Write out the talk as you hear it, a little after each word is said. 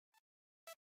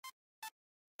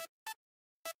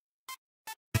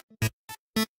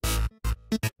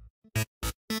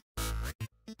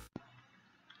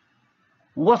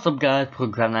What's up, guys?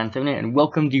 Program978 and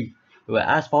welcome to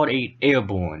Asphalt 8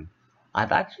 Airborne.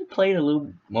 I've actually played a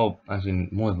little, well, actually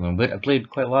more than a little bit. I played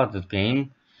quite a lot of this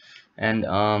game, and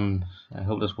I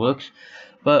hope this works.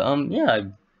 But yeah,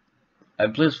 I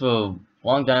played this for a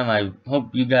long time. I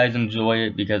hope you guys enjoy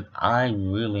it because I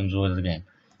really enjoy the game.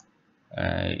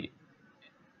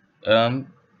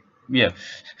 Yeah,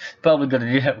 probably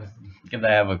gonna do that because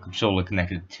I have a controller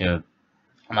connected to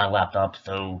my laptop,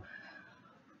 so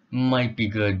might be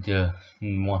good to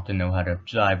want to know how to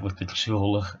drive with the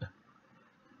controller.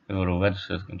 A little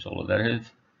register controller, that is.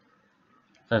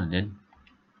 That did.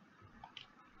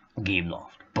 Game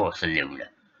Loft, Barcelona.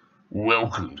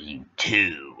 Welcome you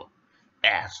to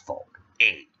Asphalt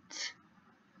 8.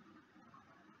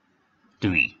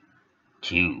 3,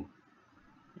 2,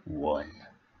 1.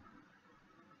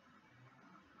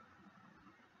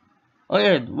 Oh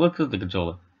yeah, it works with the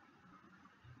controller.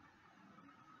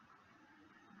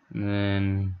 And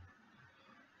then...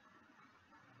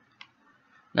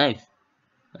 Nice.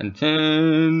 And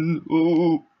 10...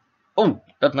 Oh,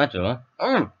 that's natural,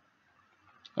 huh?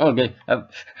 Oh! Okay,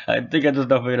 I think I just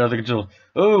not figured out the controls.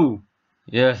 Oh!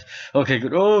 Yes. Okay,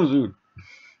 good. Oh, dude.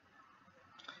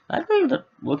 I think that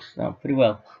works out pretty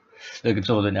well. The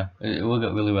controller now. It worked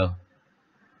out really well.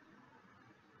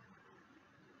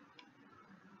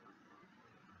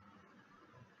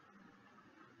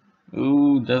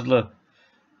 Ooh, Tesla.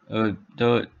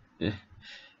 Don't,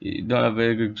 you don't have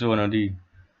very good control, do you?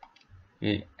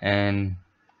 Okay, and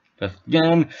press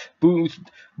again. Boost!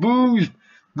 Boost!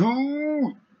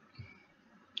 Go!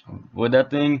 With that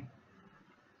thing.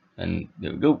 And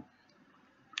there we go.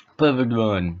 Perfect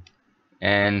run.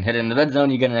 And head in the red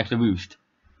zone, you get an extra boost.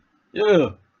 Yeah!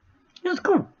 It's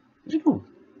cool. It's cool.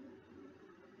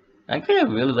 I kind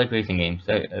of really like racing games.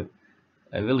 I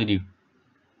really do.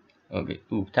 Okay.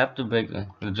 Ooh, tap the brake.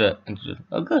 The jet.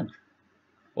 Oh, good.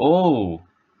 Oh,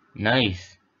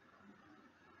 nice.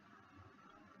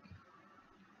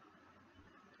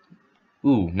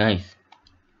 Ooh, nice.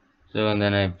 So, and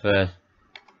then I press.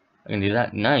 I can do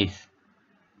that. Nice.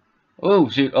 Oh,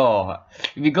 shoot. Oh,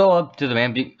 if you go up to the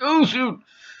ramp, oh, shoot.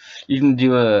 You can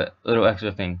do a little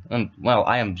extra thing. Wow,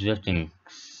 I am drifting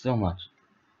so much.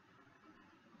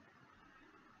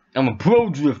 I'm a pro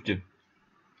drifter.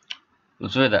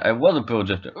 Let's say that. I was a pro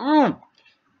drifter. Ooh,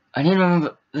 I didn't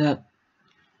remember that.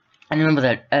 I remember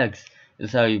that X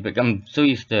is how you pick. I'm so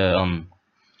used to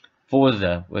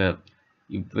Forza where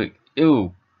you pick.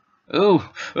 Ew, ew,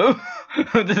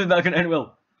 this is not gonna end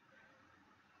well.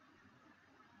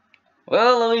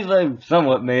 Well, at least I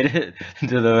somewhat made it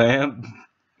to the ramp.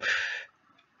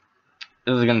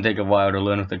 This is gonna take a while to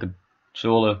learn with the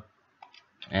controller.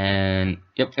 And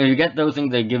yep, if you get those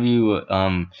things, they give you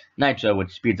nitro,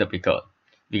 which speeds up your car.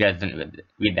 If you guys didn't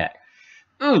read that.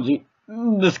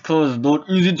 This car is not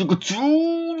easy to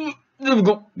control. There we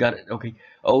go. Got it. Okay.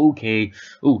 Okay.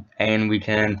 Ooh, and we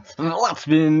can lap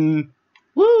spin.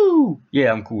 Woo!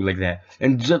 Yeah, I'm cool like that.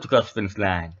 And just across the finish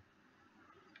line.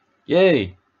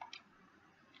 Yay!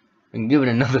 And give it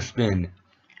another spin.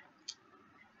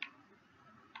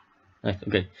 Nice.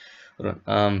 Okay. Hold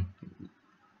on.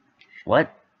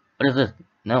 What? What is this?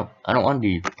 No, I don't want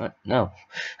to do. What? No,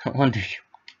 I don't want to do.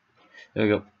 There we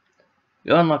go.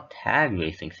 You unlock tag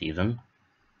racing season.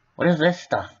 What is this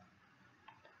stuff?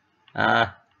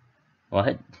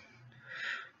 What?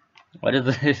 What is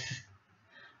this?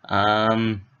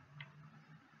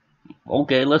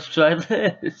 Okay, let's try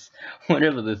this.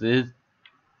 Whatever this is.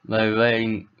 By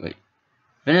riding, wait.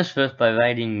 Finish first by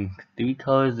riding 3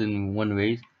 cars in 1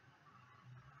 race.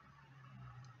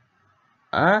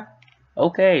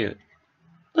 Okay.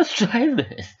 Let's try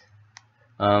this.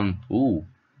 Ooh.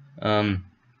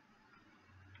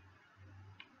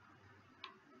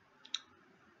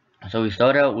 So we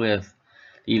start out with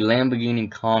the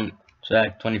Lamborghini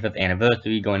Contract 25th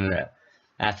anniversary, going to the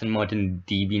Aston Martin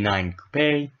DB9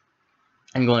 Coupe,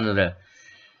 and going to the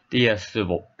DS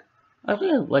Civil. I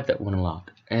really like that one a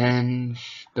lot. And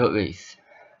start race.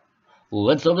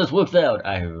 Let's hope this works out.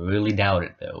 I really doubt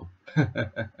it though.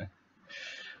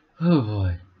 Oh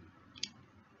boy.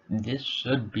 This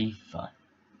should be fun.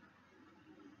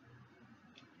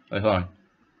 Wait, hold on.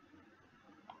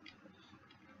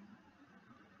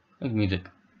 Look, music.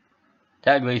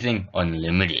 Tag Racing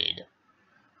Unlimited.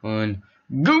 One,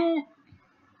 go!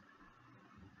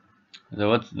 So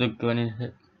what's the going to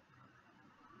hit?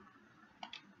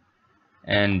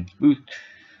 And boost.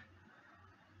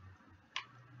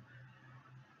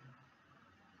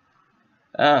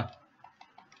 I'm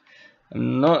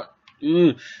not.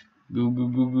 Go, go,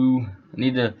 go, go. I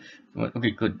need to.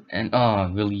 Okay, good. And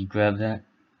really grab that.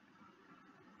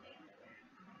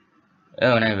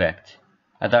 Oh, and I wrecked.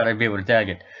 I thought I'd be able to tag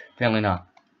it. Apparently not.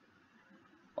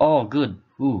 Oh, good.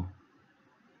 Ooh.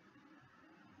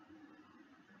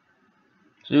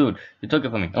 Dude, you took it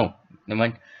from me. Oh, never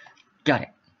mind. Got it.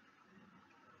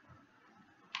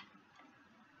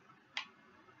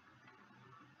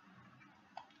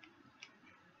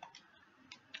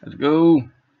 Let's go.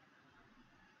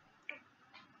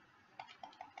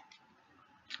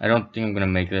 I don't think I'm gonna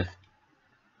make this.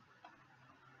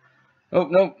 Oh,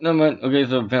 no, never mind. Okay,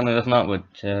 so apparently that's not what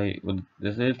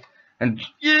this is. And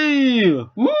yeah!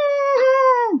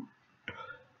 Woo!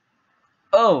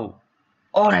 Oh!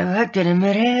 Oh, I wrecked it in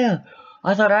midair!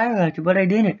 I thought I wrecked it, but I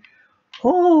didn't.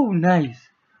 Oh, nice.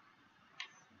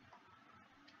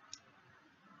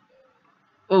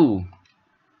 Oh.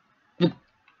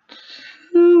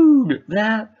 Dude,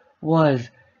 that was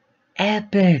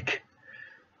epic.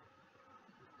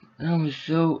 That was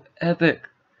so epic.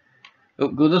 Oh,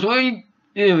 go this way.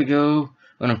 Here we go.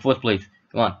 I'm in 4th place.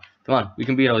 Come on. Come on. We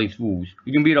can beat all these fools.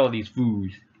 We can beat all these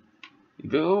fools.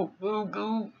 Go. Go.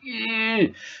 Go. Yeah.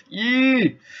 Yeah.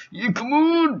 Yeah. Come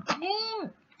on. Come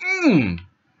on.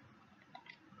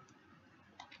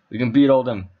 We can beat all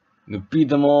them. We can beat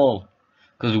them all.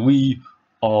 Because we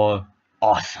are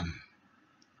awesome.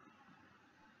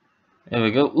 There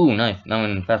we go. Ooh, nice. Now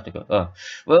I'm in faster go. Oh.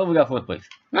 Well, we got 4th place.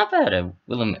 Not bad, I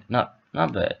will admit. Not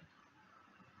bad.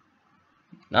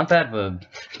 Not bad for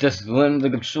just learning the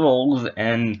controls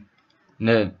and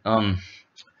the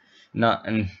not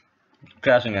and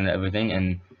crashing and everything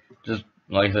and just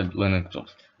like I said, learning the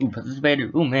controls. Ooh,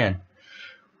 participator. Ooh, man.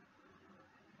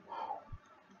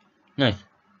 Nice.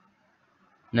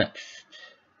 Next.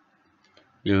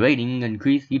 Your rating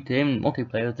increased due to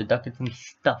multiplayer deducted from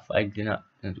stuff I did not.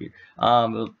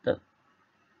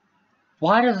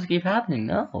 Why does this keep happening?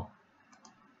 No.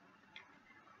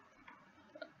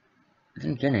 I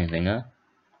didn't get anything, huh?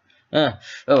 Oh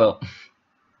well.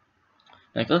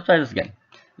 Next, let's try this again.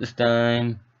 This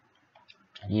time.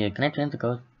 Yeah, can I change the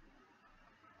code?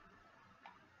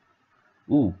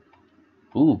 Ooh.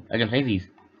 Ooh, I can play these.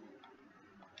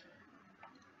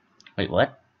 Wait,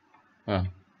 what? Huh.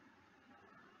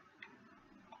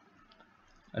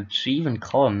 Achieve and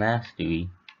color mastery.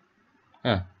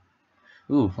 Huh.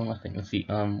 Ooh, one last thing. Let's see.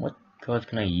 What colors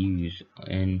can I use?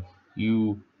 And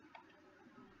you.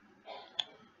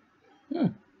 I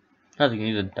think I can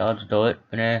use a dodge bullet,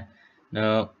 but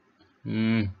no.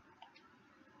 No.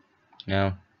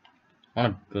 I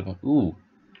want a good one. Ooh.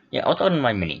 Yeah, I'll start on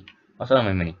my mini.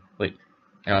 Wait.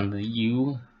 And on the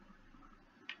U,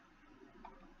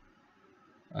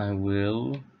 I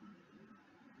will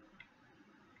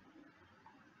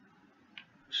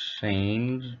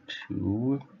change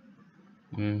to.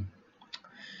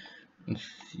 Let's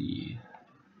see.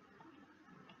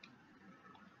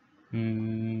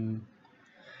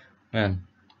 Man,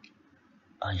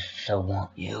 I so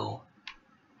want you.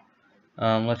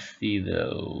 Let's see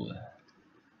though.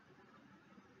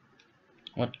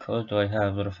 What colors do I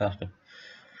have that are faster?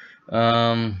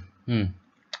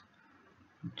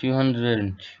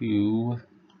 202.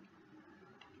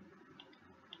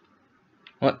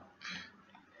 What?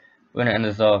 We're gonna end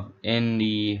this off in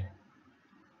the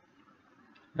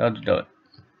dodge dot.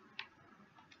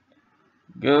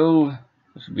 Go.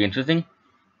 This would be interesting.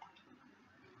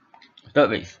 Start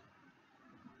base.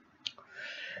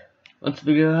 Let's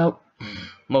figure out.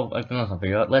 Well, I can also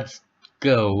figure out. Let's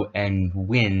go and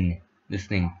win this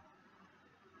thing.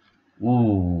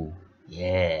 Ooh,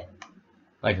 yeah.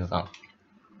 Like this song.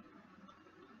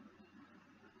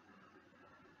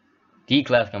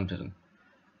 D-class competition.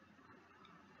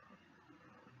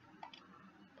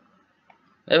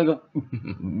 There we go.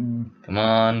 Come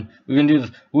on. We can do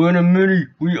this. We're in a mini.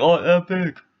 We are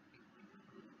epic.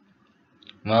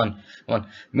 Come on. Come on.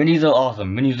 Minis are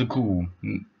awesome. Minis are cool.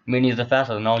 Minis are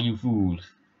faster than all you fools.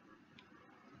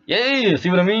 Yeah, see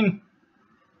what I mean?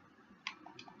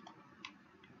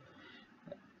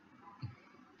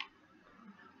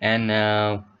 And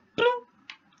now,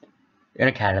 in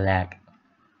a Cadillac.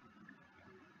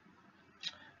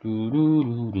 Ooh,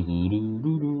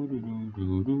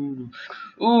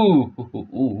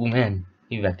 man.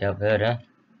 He backed out bad, huh?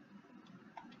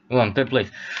 Oh, I'm 3rd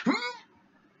place.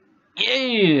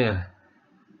 Yeah!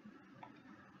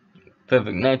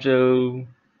 Perfect nitro.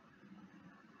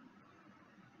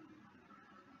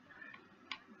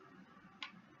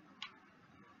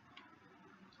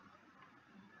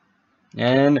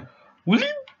 And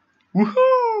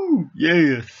woohoo!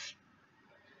 Yes!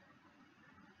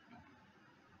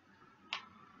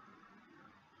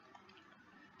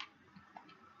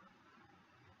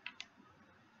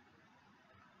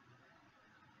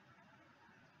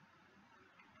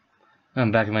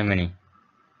 I'm back in my mini.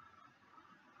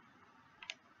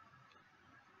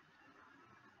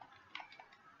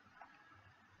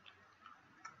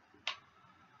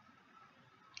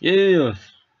 Yes!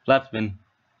 Flat spin.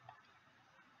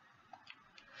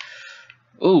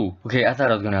 Oh, okay, I thought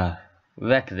I was gonna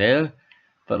wreck there,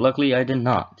 but luckily I did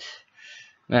not.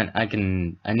 Man, I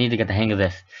need to get the hang of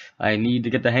this. I need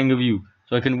to get the hang of you,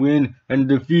 so I can win and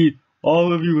defeat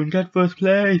all of you and get first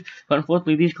place. But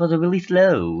unfortunately, these cars are really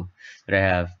slow that I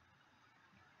have.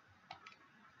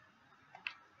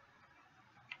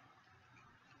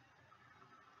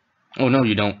 Oh no,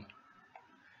 you don't.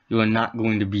 You are not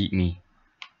going to beat me.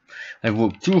 I've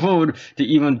worked too hard to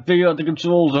even figure out the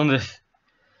controls on this.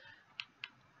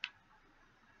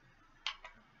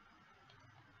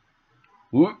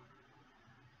 Whoop.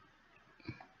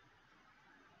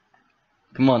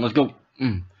 Come on, let's go.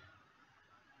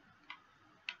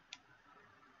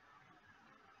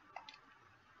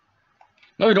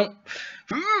 No, you don't.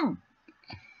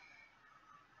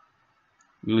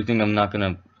 Really think I'm not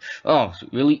gonna... Oh,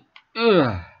 really?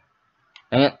 Ugh.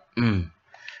 Dang it.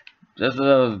 Just as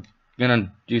I was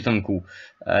gonna do something cool.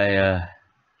 I'm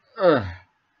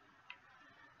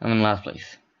in last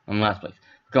place. I'm in last place.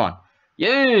 Come on.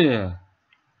 Yeah!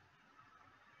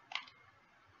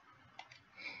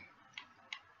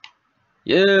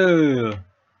 Yeah!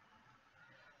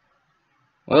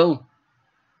 Well,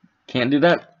 can't do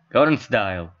that. Garden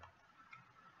style.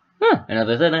 Huh, and as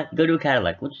I said, I go to a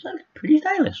Cadillac, which is pretty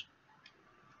stylish.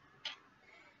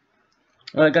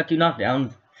 Well, I got 2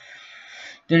 knockdowns.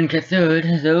 Didn't get third,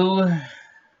 so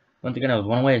once again I was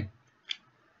 1 away.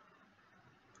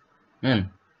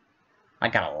 Man, I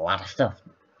got a lot of stuff.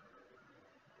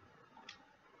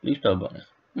 Blue star bonus.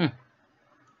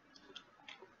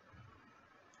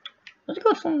 Let's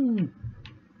go some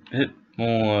bit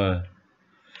more.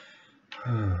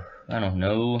 I don't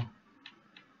know.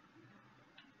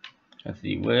 Let's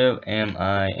see, where am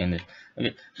I in this?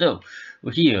 Okay, so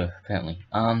we're here apparently.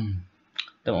 Don't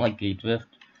like gate drift.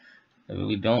 I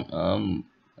really don't.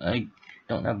 I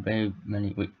don't have very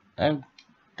many. Wait, I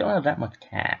don't have that much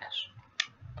cash.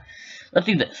 Let's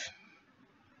do this.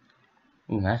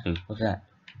 Ooh, mastery. What's that?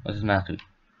 What's this mastery?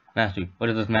 Mastery. What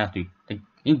is this mastery? The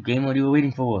new game. What are you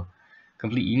waiting for?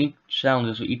 Complete unique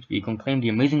challenges for each vehicle. Claim the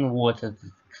amazing rewards as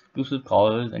exclusive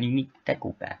cars and unique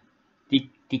decal pack.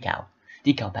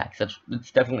 Decal packs.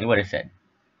 That's definitely what I said.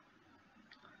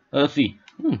 Let's see.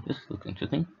 This looks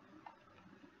interesting.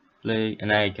 Play,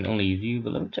 and I can only use you,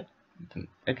 but let me check.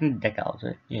 I can decals,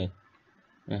 right? Yeah.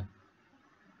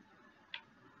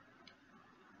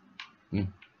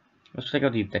 Let's check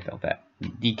out the decal pack.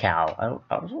 Decal.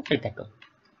 I was gonna say decal.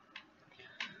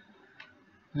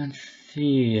 Let's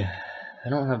see. I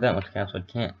don't have that much cash, so I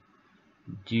can't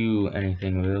do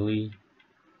anything really,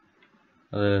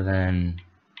 other than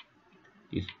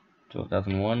these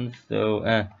 12,001. So,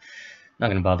 not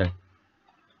gonna bother.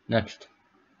 Next.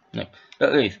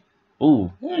 Anyways.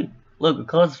 Ooh, hey, look, a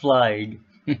car's flying.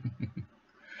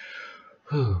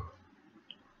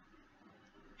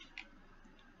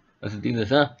 Let's do this,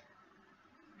 huh?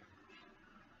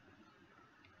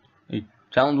 Hey,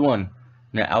 challenge 1.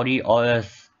 The Audi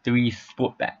RS3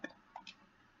 Sportback.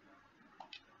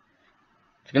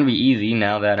 It's gonna be easy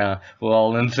now that we're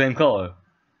all in the same color.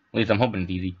 At least I'm hoping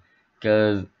it's easy,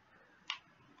 cause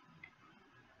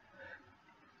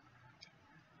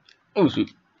oh shoot,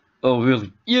 oh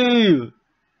really, yeah.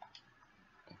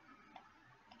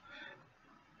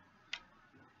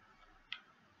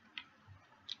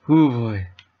 Oh boy,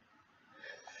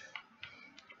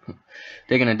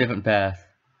 taking a different path.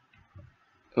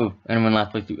 Oh, and I'm in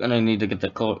last place too, and I need to get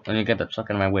that color. I need to get that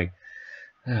truck out of my way.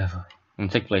 I'm in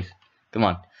 6th place. Come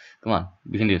on.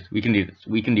 We can do this. We can do this.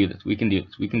 We can do this. We can do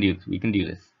this. We can do this. We can do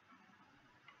this.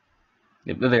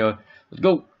 Yep, there they are. Let's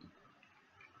go.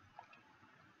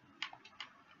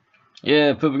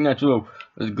 Yeah, perfect nitro.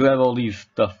 Let's grab all these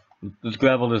stuff. Let's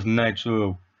grab all this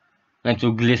nitro.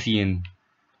 Nitroglycerin.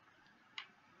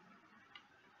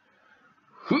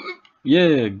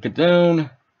 Yeah, get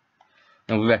down.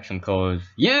 And wreck some cars.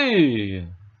 Yeah!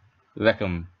 Wreck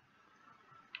them.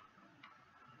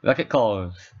 Wreck it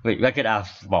cars. Wait, wreck it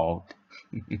asphalt.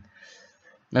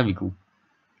 That'd be cool.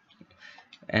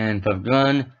 And perfect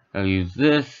run. I'll use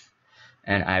this.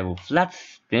 And I will flat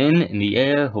spin in the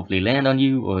air, hopefully land on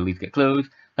you, or at least get close.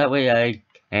 That way I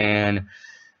can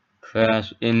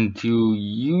crash into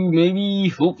you, maybe,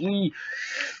 hopefully.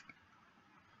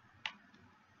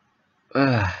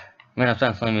 Man, I'm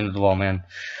trying to slam into the wall, man.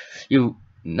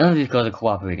 None of these cars are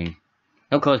cooperating.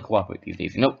 No cars cooperate these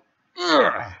days. Nope.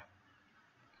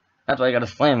 That's why I gotta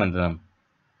slam into them.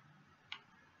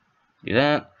 Do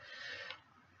that.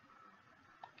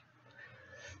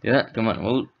 Do that. Come on.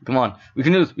 Well, come on. We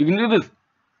can do this. We can do this.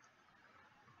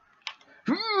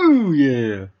 Ooh,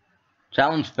 yeah.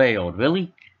 Challenge failed.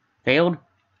 Really? Failed?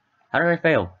 How did I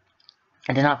fail?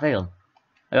 I did not fail.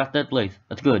 I got third place.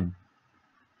 That's good.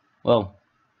 Well,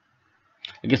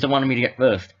 I guess they wanted me to get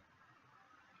first.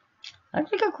 I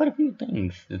actually got quite a few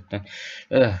things.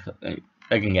 I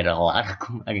can get a lot.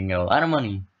 I can get a lot of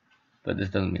money, but this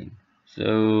doesn't mean.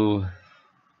 So,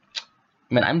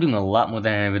 man, I'm doing a lot more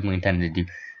than I originally intended to do.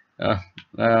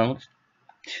 Let's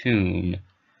tune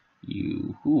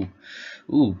you.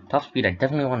 Ooh, top speed. I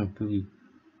definitely want to improve you.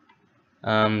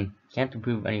 Can't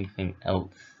improve anything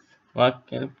else. Well, I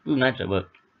can improve nitro, but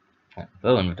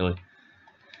bow inventory.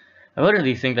 I've ordered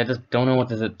these things. I just don't know what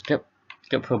this is. Get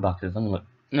pro boxes. I'm like,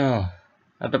 no,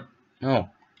 I have to, no,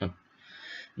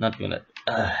 not doing that.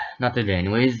 Not today,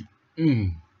 anyways.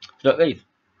 So, guys,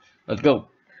 let's go.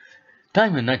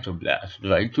 Time a nitro blast,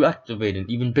 right? To activate an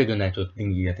even bigger nitro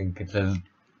thingy. I think it says.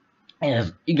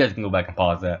 Yes, you guys can go back and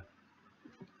pause that.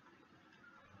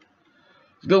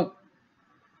 Let's go.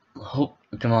 Oh,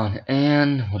 come on,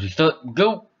 and we'll just start.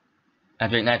 Go.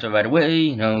 Activate nitro right away.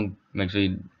 You know, make sure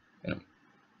you know.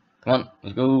 Come on,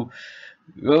 let's go.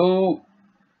 Go.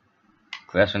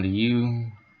 Crash into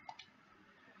you.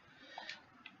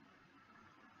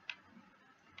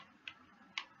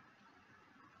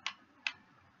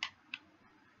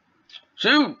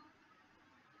 Shoot!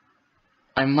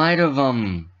 I might have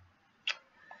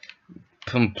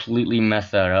completely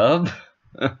messed that up.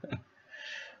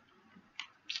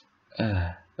 That's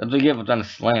what you get for trying to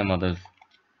slam others.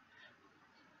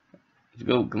 Let's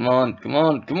go, come on, come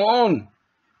on, come on!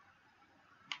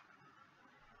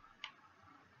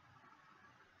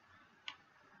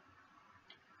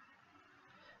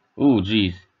 Ooh,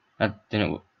 jeez. That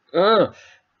didn't work.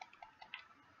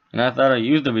 And I thought I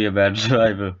used to be a bad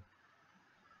driver.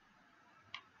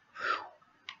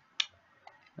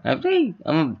 Actually,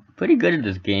 I'm pretty good at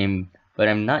this game, but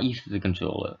I'm not used to the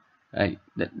controller.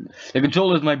 The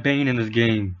controller is my bane in this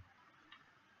game.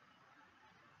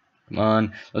 Come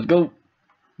on, let's go.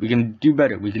 We can do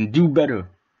better. We can do better.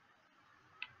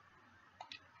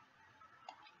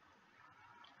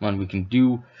 Come on, we can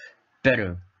do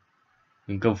better.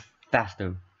 We can go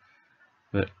faster.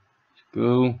 But let's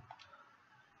go.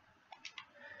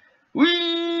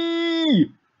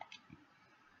 Whee!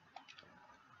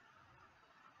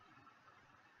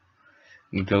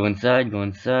 Go inside, go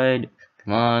inside.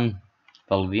 Come on.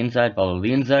 Follow the inside, follow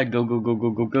the inside. Go, go, go,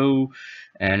 go, go, go.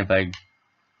 And if I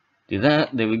do that,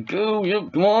 there we go.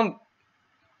 Yep, come on.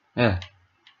 Yeah.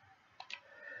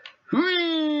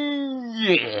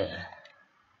 Whee! Yeah.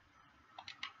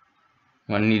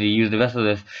 I need to use the rest of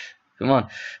this. Come on.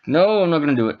 No, I'm not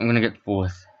gonna do it. I'm gonna get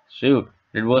fourth. Shoot.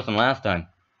 Did worse than last time.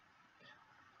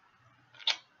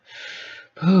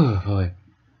 Oh boy.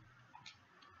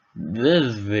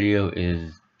 This video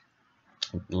is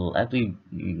actually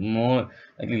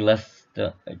less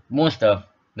stuff, more stuff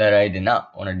that I did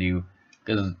not want to do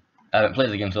because I haven't played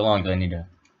the game so long, so I need to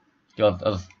do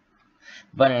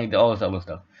all this other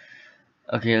stuff.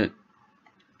 Okay,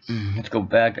 let's go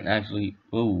back and actually.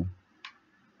 Ooh.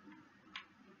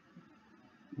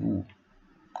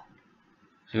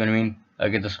 See what I mean? I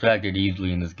get distracted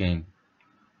easily in this game.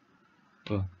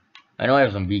 Oh. I know I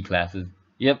have some B classes.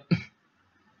 Yep.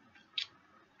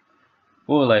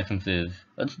 4 licenses.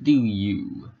 Let's do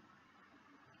you.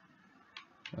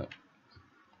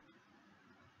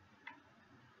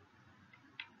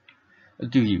 Let's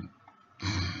do you.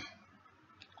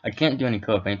 I can't do any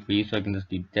color paint for you, so I can just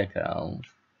do decals.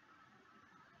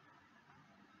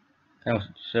 I almost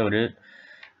showed it.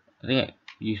 I think I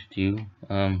used to.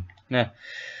 Nah.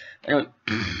 Anyway,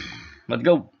 let's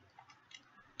go.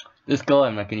 This color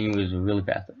I'm not gonna use really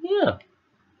fast. Yeah.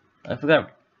 I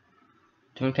forgot.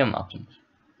 10 options.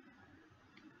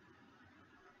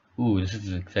 Ooh, this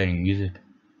is exciting music.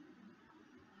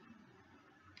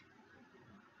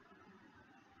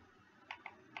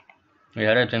 Wait,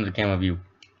 how do I change the camera view?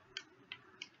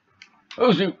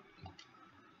 Oh shoot!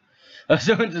 I was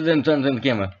so interested in turning the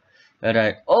camera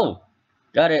that oh!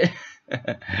 Got it!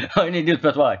 All I need to do is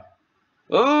press Y.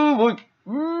 Oh boy!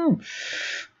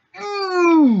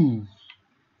 Ooh!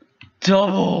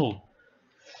 Double!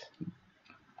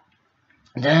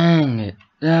 Dang it!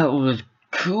 That was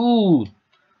cool!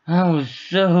 That was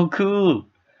so cool!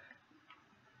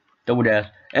 Double dash.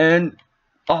 And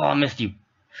oh, I missed you.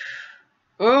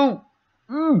 Oh!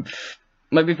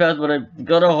 Might be fast, but I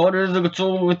got a harder the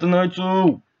control with the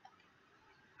nitro.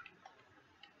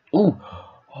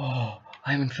 Oh,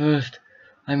 I'm in first.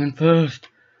 I'm in first.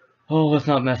 Oh, let's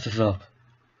not mess this up.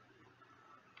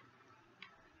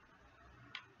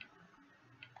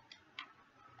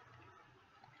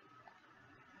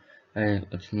 Hey,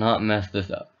 let's not mess this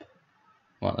up.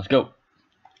 Come on, let's go.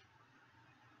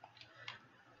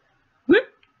 Whoop.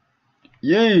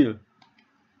 Yeah.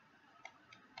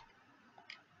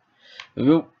 There we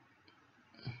go.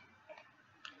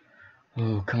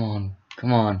 Oh, come on.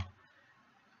 Come on.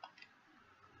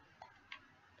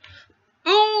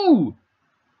 Ooh!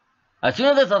 As soon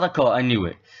as I saw the car, I knew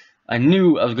it. I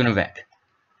knew I was gonna wreck.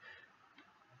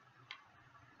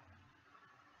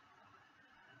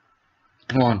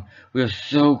 Come on. We are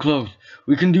so close.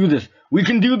 We can do this. We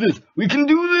can do this. We can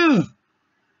do this.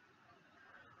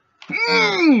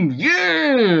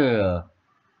 Yeah!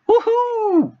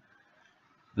 Woohoo!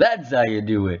 That's how you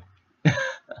do it.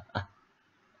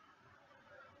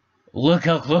 Look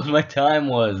how close my time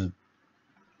was.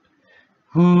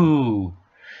 Whoo!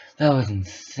 That was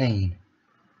insane.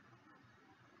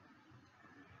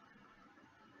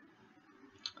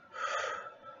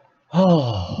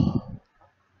 Oh,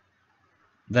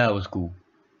 that was cool.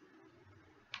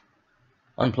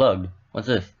 Unplugged. What's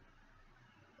this?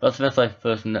 That's my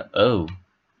first. Oh.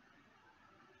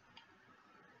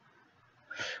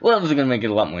 Well, this is gonna make it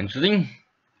a lot more interesting.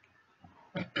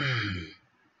 Is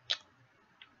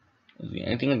there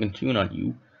anything I can tune on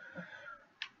you?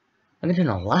 I can tune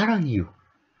a lot on you.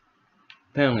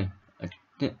 Apparently, I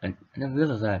never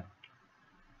realized that.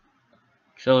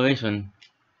 Acceleration.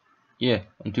 Yeah,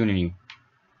 I'm tuning you.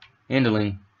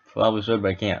 Handling. Probably should,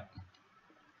 but I can't.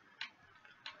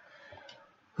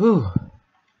 Whew.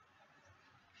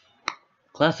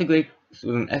 Classic race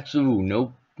with an extra rule.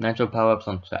 No natural power-ups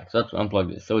on tracks. So that's what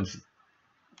Unplugged is. So it's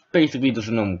basically just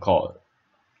a normal car.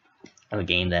 Of a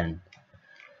game then.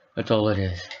 That's all it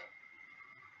is.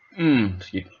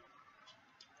 Excuse me.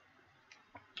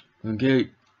 Okay.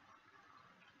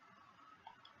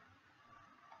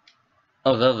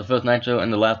 Oh, so that was the first nitro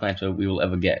and the last nitro we will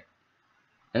ever get.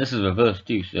 And this is reverse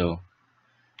too, so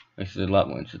makes it a lot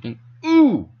more interesting.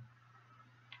 Ooh!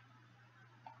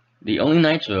 The only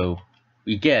nitro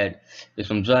we get is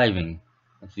from driving.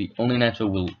 That's the only nitro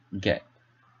we'll get.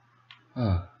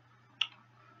 Huh.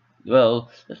 Well,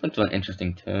 this makes an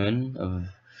interesting turn of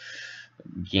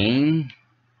game.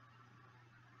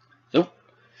 So,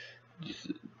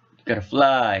 just gotta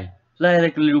fly. Fly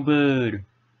like a little bird.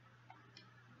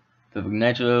 Perfect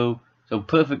nitro. So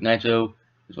perfect nitro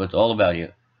is what it's all about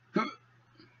here.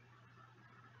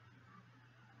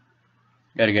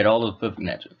 Gotta get all those perfect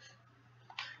nitros.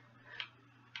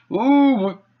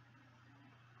 Ooh!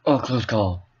 Oh, close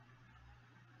call.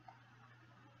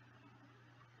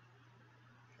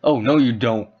 Oh, no you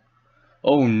don't.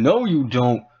 Oh, no you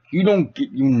don't. You don't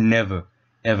get, you never,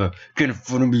 ever get in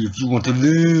front of me if you want to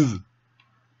live.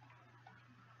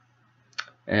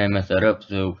 And I messed that up,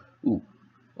 so, ooh,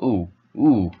 ooh,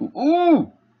 ooh, ooh,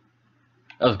 ooh.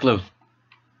 That was close.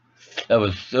 That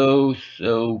was so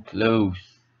close.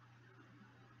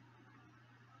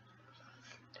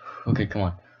 Okay, come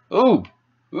on. Ooh,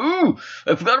 ooh,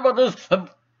 I forgot about this. I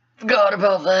forgot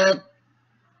about that.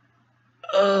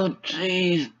 Oh,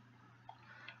 jeez.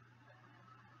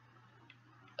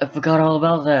 I forgot all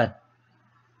about that.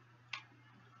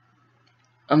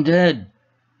 I'm dead.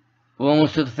 We're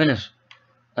almost to the finish.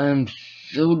 I'm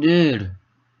so dead.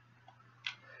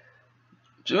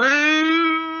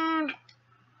 Dude!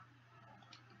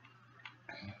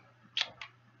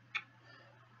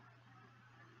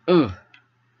 Ugh.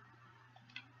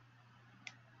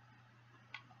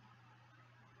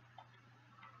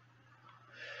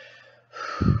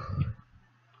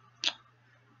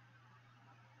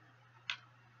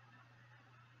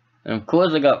 And of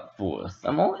course I got fourth.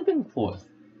 I'm only getting fourth.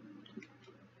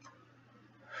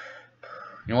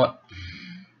 You know what?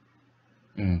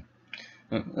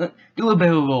 Do a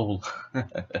barrel roll.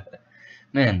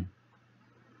 Man.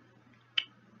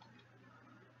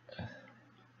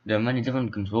 There are many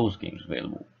different control schemes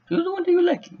available. Choose the one that you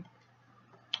like.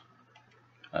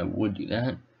 I would do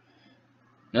that.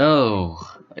 No,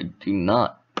 I do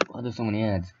not. Why are there so many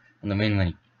ads on the main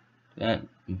menu? That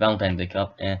Valentine's Day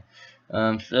Cup,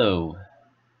 so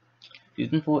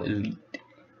Season 4 is Elite.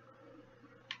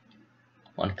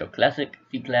 Want to go Classic,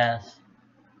 C-Class.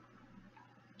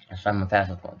 Let's find my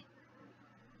fastest one.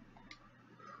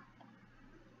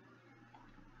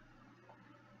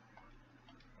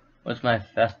 What's my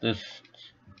fastest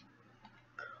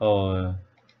car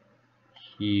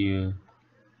here?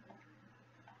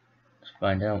 Let's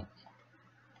find out.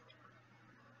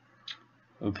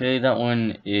 Okay, that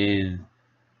one is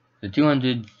the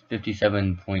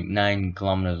 257.9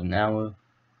 kilometers an hour.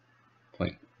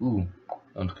 Ooh,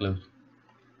 that one's close.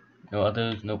 No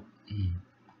others? Nope.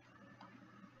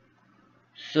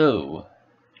 So,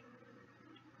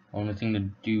 only thing to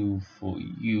do for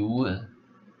you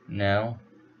now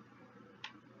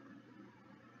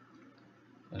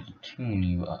is tune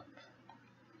you up.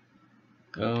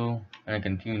 Go. And I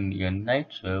continue your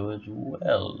nitro as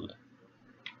well.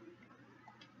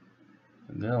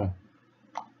 Go.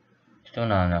 Still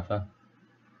not enough, huh?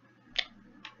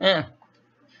 Eh.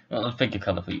 Well, let's pick a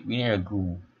color for you. We need a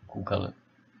cool color.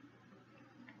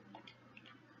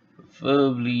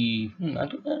 Preferably. I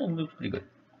think that looks pretty good.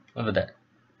 What about that?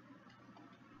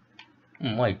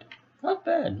 White. Not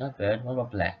bad, not bad. What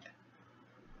about black?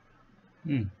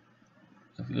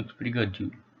 That looks pretty good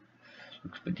too.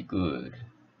 Looks pretty good.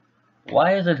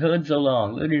 Why is it hood so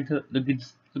long? Look at it, look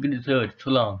at its hood. Too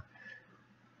long.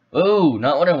 Oh,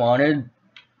 not what I wanted.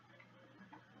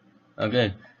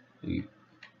 Okay.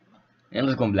 And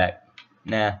let's go black.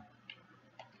 Nah.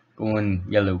 Going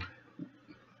yellow.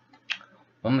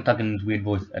 Why am I talking in this weird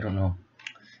voice? I don't know.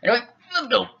 Anyway, let's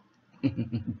go.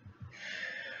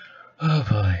 Oh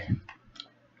boy.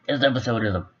 This episode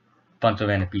is a bunch of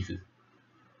random pieces.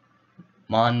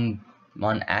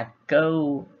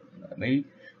 Monaco? Maybe?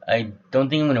 I don't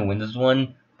think I'm gonna win this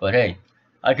one, but hey,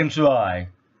 I can try.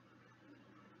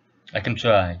 I can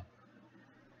try.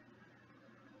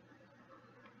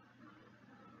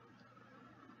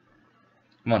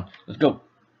 Come on, let's go.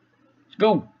 Let's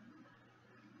go.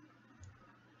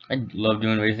 I love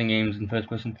doing racing games in first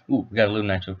person. Ooh, we got a little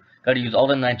nitro. Gotta use all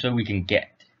the nitro we can get.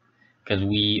 Because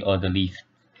we are the least.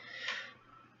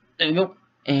 There we go.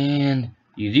 And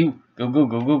use you. Go, go,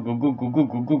 go, go, go, go, go, go,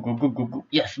 go, go, go, go, go, go.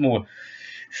 Yes, more.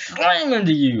 Slam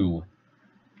into you.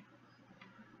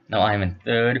 Now I'm in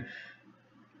third.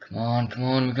 Come on, come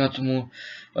on, we got some more.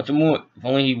 Got some more. If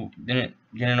only he didn't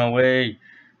get in our way, it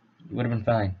would have been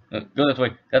fine. Go this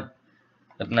way. Got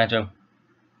the nacho.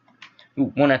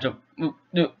 Ooh, more nacho. Ooh,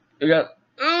 we got.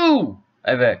 Ooh!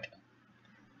 I backed.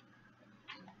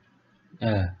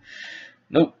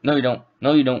 Nope, no you don't.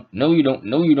 No you don't. No you don't.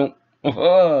 No you don't.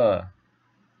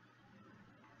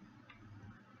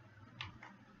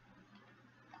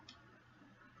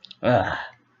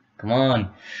 Come on.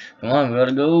 Come on, we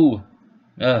gotta go.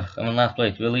 I'm in last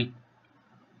place, really?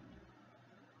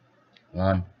 Come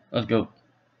on, let's go.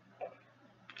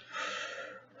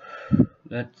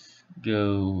 Let's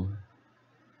go.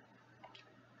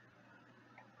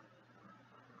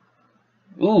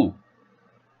 Ooh.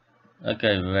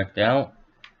 Okay, we wrecked out.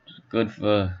 Good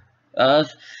for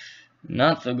us.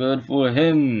 Not so good for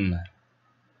him.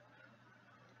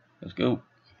 Let's go.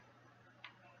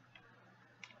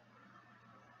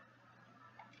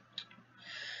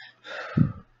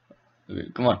 Okay,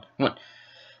 come on, come on.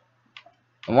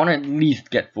 I want to at least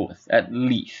get fourth. At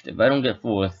least. If I don't get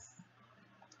fourth,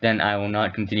 then I will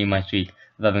not continue my streak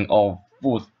of having all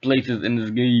fourth places in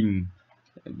this game.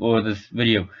 For this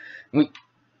video. Wait.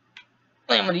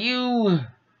 Slam with you.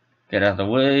 Get out of the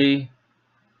way.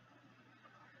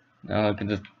 Now I can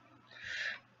just.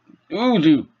 Ooh,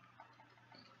 dude.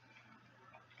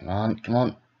 Come on, come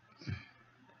on.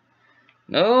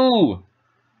 No!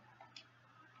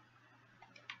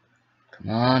 Come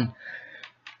on.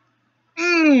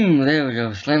 There we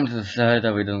go. Slam to the side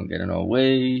that we don't get in our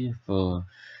way. For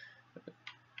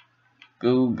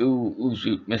go, go. Ooh,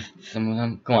 shoot. Missed some of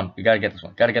them. Come on. We gotta get this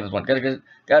one. Gotta get this one. Gotta get it.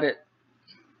 Got it.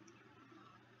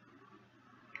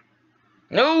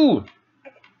 No!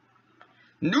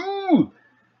 No!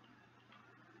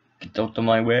 Get out of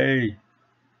my way.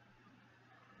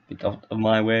 Get out of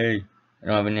my way. I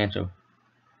don't have an answer.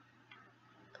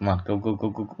 Come on. Go, go, go,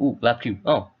 go, go. Ooh, lap 2.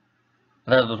 Oh.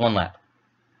 I thought it was one lap.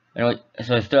 Anyway,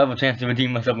 so I still have a chance to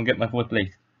redeem myself and get my 4th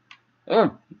place.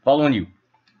 Oh, following you.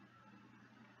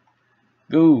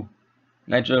 Go.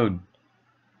 Nitro.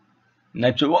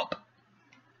 Nitro up.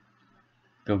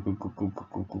 Go, go, go, go, go,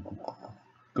 go, go, go, go.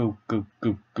 Go, go,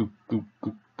 go, go, go,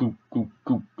 go, go, go,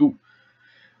 go, go.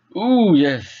 Ooh,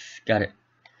 yes. Got it.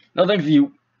 No thanks to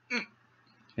you.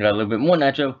 Got a little bit more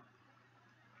nitro.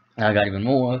 I got even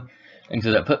more. Thanks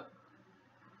to that put.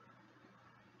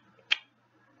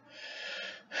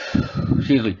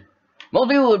 Seriously. Most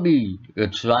people would be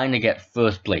trying to get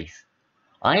first place.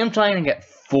 I am trying to get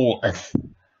 4th.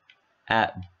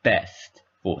 At best.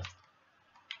 4th.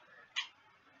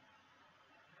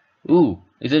 Ooh,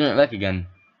 he didn't wreck again.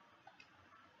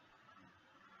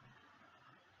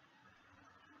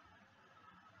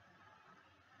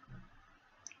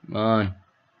 Come on.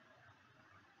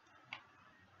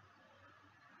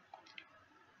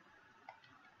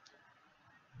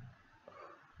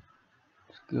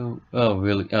 Let's go. Oh,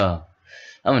 really? Oh.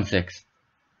 I'm in 6th.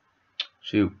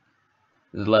 Shoot.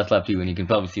 This is the last lap too, and you can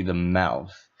probably see the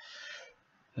mouse.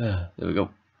 There we go.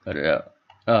 Got it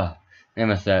out. I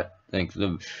missed that. Thanks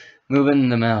for moving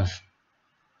the mouse.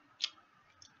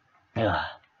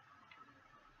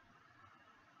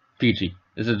 Peachy.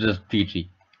 This is just peachy.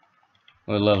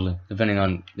 or lovely, depending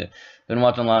on. Been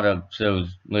watching a lot of shows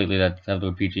lately that have the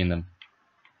word peachy in them.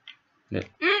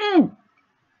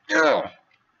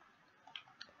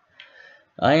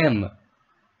 I am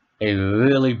a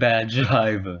really bad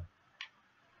driver.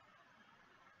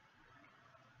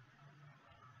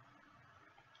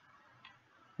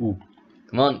 Ooh,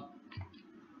 come on.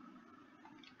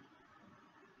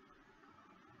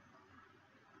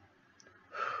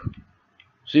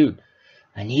 Shoot,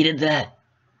 I needed that.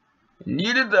 I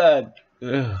needed that.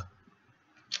 Ugh.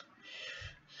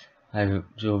 I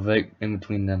drove right in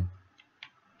between them.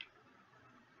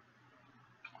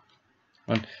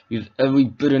 I use every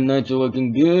bit of nitro I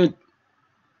can get.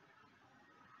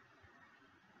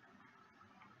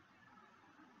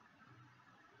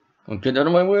 Oh, get out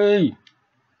of my way!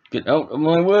 Get out of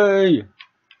my way!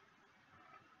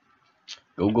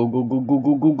 Go, go, go, go, go,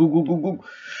 go, go, go, go, go, go.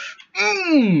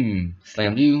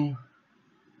 Slammed you.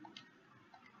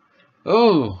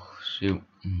 Oh, shoot.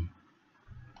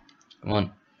 Come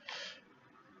on.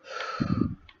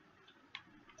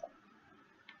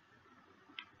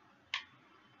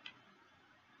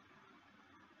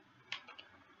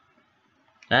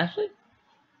 Actually,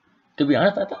 to be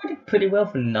honest, I thought I did pretty well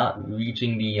for not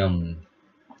reaching the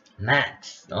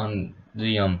max on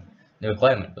the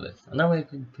requirement for this. I know I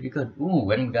did pretty good. Ooh,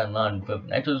 and we got a lot of purple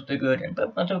nitro stickers and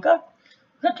purple nitro got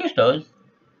 2 stars.